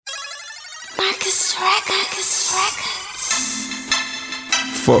Marcus Records.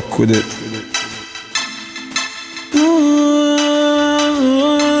 Fuck with it.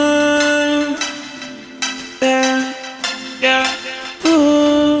 Yeah.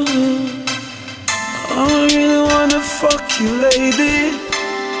 I really wanna fuck you, lady.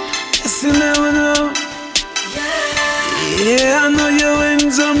 Yes, you never know. Yeah, I know you're in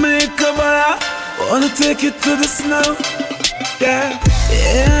Jamaica, but I wanna take you to the snow. Yeah,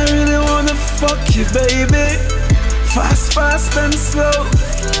 I really wanna fuck you, baby. Fast and slow.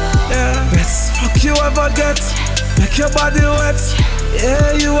 Yeah, best fuck you ever get. Make your body wet.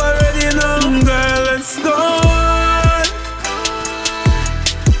 Yeah, you already know. Girl, let's go on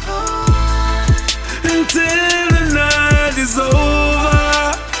until the night is over.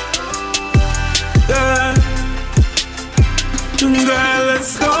 Yeah, girl,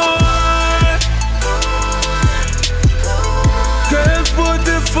 let's go on. Girl, put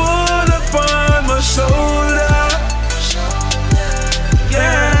the foot upon my shoulder.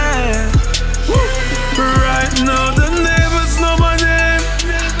 Yeah, right now the neighbors know my name.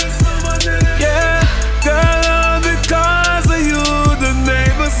 Yeah, girl, all because of you, the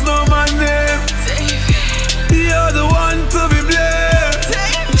neighbors know my name. You're the one to be blamed.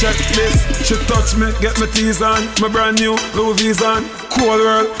 Check this, she touch me, get my teeth on. My brand new Louis V's on. Cold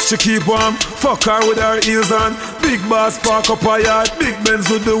world, she keep warm. Fuck her with her heels on. Big boss park up her yard. Big Benz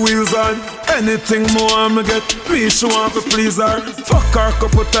with the wheels on. Anything more I'ma get, me she want to please her. Fuck her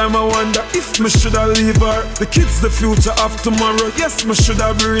couple time, I wonder if me shoulda leave her. The kids the future of tomorrow, yes me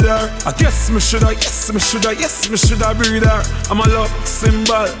shoulda breed her. I guess me shoulda, yes me shoulda breed her. I'm a love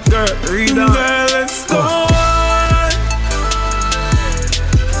symbol, girl, read her. Girl, let's go on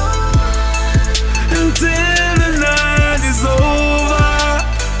until the night is over.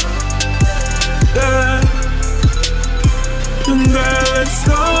 Yeah, girl, let's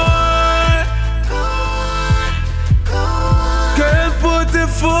go on. Girl, put the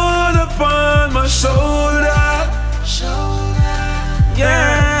foot upon my shoulder.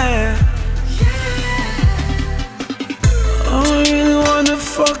 Yeah. Oh, I really wanna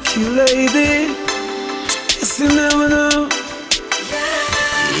fuck you, lady. Yes, you never know.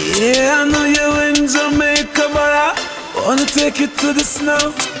 Yeah, I know you're in Jamaica, but I wanna take you to the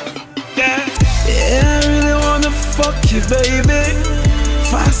snow. Yeah, I really wanna fuck you, baby.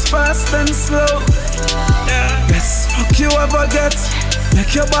 Fast and slow. Yeah, best fuck you ever get.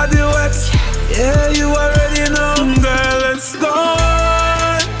 Make your body wet. Yeah, you already know. Girl, let's go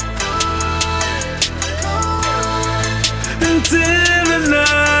on until the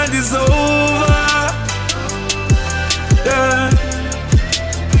night is over. Yeah,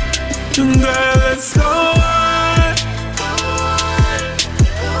 girl, let's go on.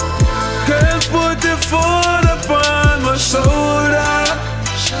 Girl, put the foot upon my shoulder.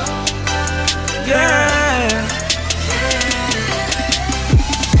 Yeah.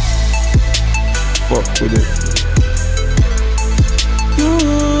 Fuck with it.